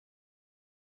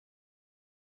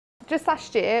Just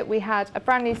last year we had a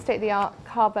brand new state-of-the-art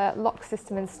Kaba lock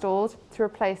system installed to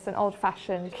replace an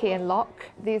old-fashioned key and lock.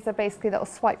 These are basically little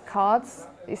swipe cards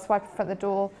that you swipe in front of the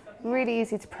door, really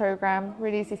easy to program,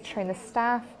 really easy to train the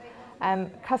staff.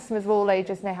 Customers of all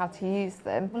ages know how to use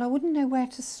them. Well, I wouldn't know where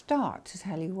to start to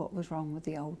tell you what was wrong with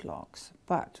the old locks,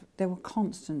 but there were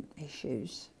constant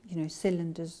issues, you know,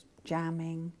 cylinders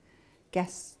jamming,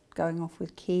 guests going off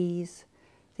with keys,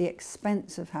 the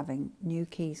expense of having new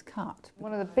keys cut.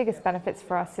 One of the biggest benefits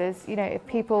for us is, you know, if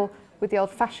people with the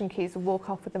old-fashioned keys will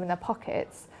walk off with them in their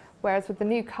pockets, whereas with the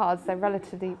new cards they're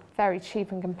relatively very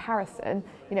cheap in comparison,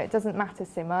 you know, it doesn't matter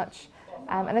so much.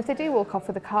 And if they do walk off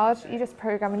with a card, you just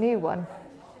program a new one.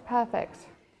 Perfect.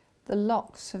 The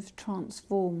locks have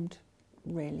transformed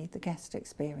really the guest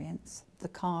experience. The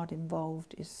card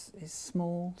involved is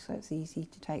small, so it's easy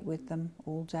to take with them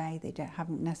all day. They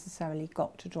haven't necessarily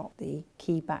got to drop the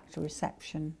key back to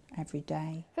reception every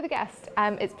day. For the guest,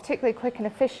 it's particularly quick and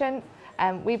efficient.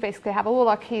 We basically have all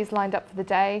our keys lined up for the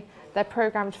day. They're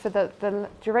programmed for the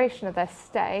duration of their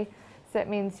stay. So it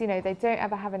means, you know, they don't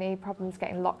ever have any problems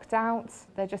getting locked out.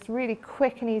 They're just really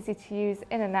quick and easy to use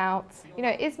in and out. You know,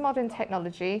 it is modern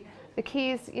technology. The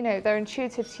keys, you know, they're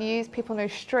intuitive to use. People know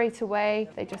straight away.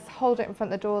 They just hold it in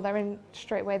front of the door. They're in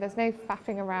straight away. There's no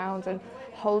faffing around and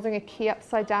holding a key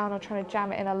upside down or trying to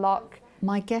jam it in a lock.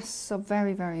 My guests are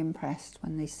very, very impressed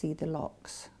when they see the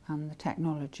locks and the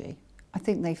technology. I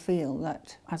think they feel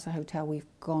that as a hotel we've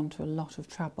gone to a lot of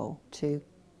trouble to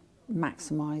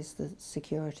maximise the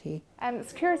security.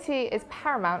 Security is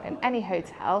paramount in any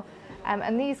hotel,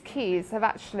 and these keys have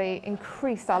actually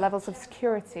increased our levels of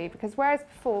security, because whereas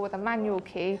before with a manual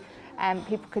key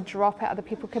people could drop it, other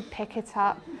people could pick it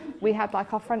up, we had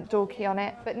like our front door key on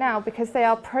it, but now because they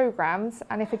are programmed,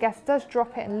 and if a guest does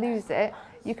drop it and lose it,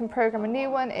 you can program a new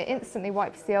one. It instantly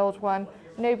wipes the old one.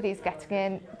 Nobody's getting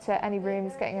in to any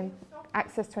rooms, getting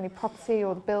access to any property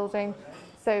or the building,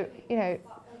 so you know,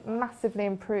 massively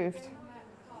improved.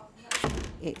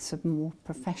 It's a more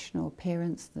professional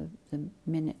appearance the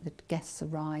minute the guests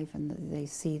arrive and they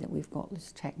see that we've got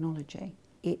this technology.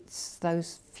 It's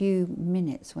those few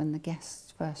minutes when the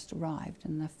guests first arrived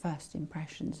and their first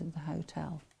impressions of the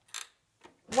hotel.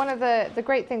 One of the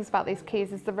great things about these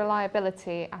keys is the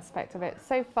reliability aspect of it.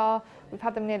 So far, we've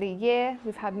had them nearly a year,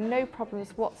 we've had no problems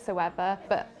whatsoever,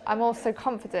 but I'm also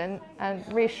confident and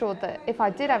reassured that if I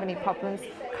did have any problems,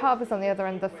 Kaba's on the other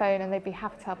end of the phone and they'd be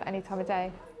happy to help at any time of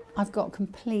day. I've got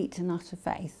complete and utter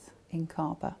faith in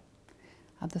Kaba.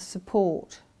 The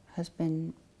support has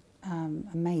been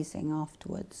amazing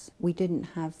afterwards. We didn't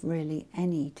have really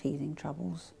any teething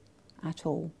troubles at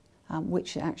all.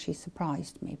 Which actually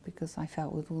surprised me, because I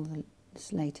felt with all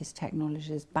this latest technology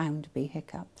there's bound to be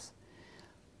hiccups.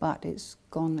 But it's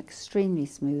gone extremely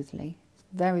smoothly. It's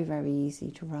very, very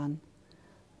easy to run.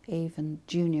 Even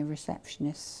junior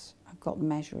receptionists have got the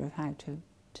measure of how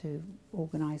to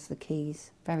organise the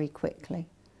keys very quickly.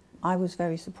 I was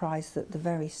very surprised that the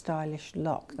very stylish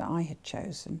lock that I had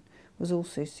chosen was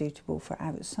also suitable for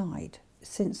outside.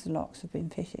 Since the locks have been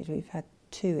fitted, we've had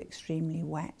 2 extremely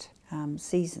wet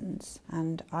seasons,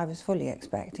 and I was fully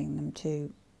expecting them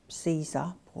to seize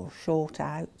up or short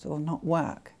out or not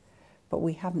work, but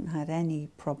we haven't had any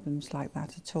problems like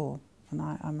that at all, and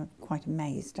I'm quite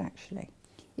amazed actually.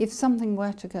 If something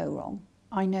were to go wrong,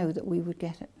 I know that we would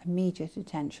get immediate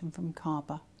attention from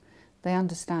Kaba. They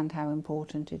understand how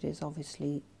important it is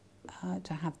obviously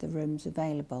to have the rooms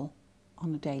available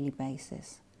on a daily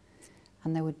basis,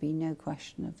 and there would be no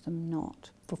question of them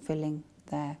not fulfilling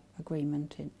their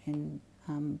agreement in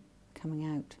coming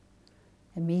out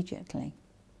immediately.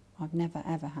 I've never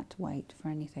ever had to wait for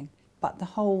anything. But the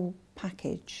whole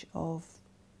package of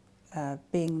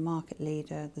being the market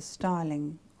leader, the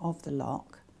styling of the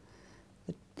lock,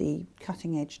 the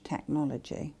cutting edge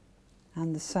technology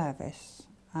and the service,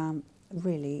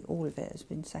 really all of it has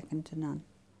been second to none.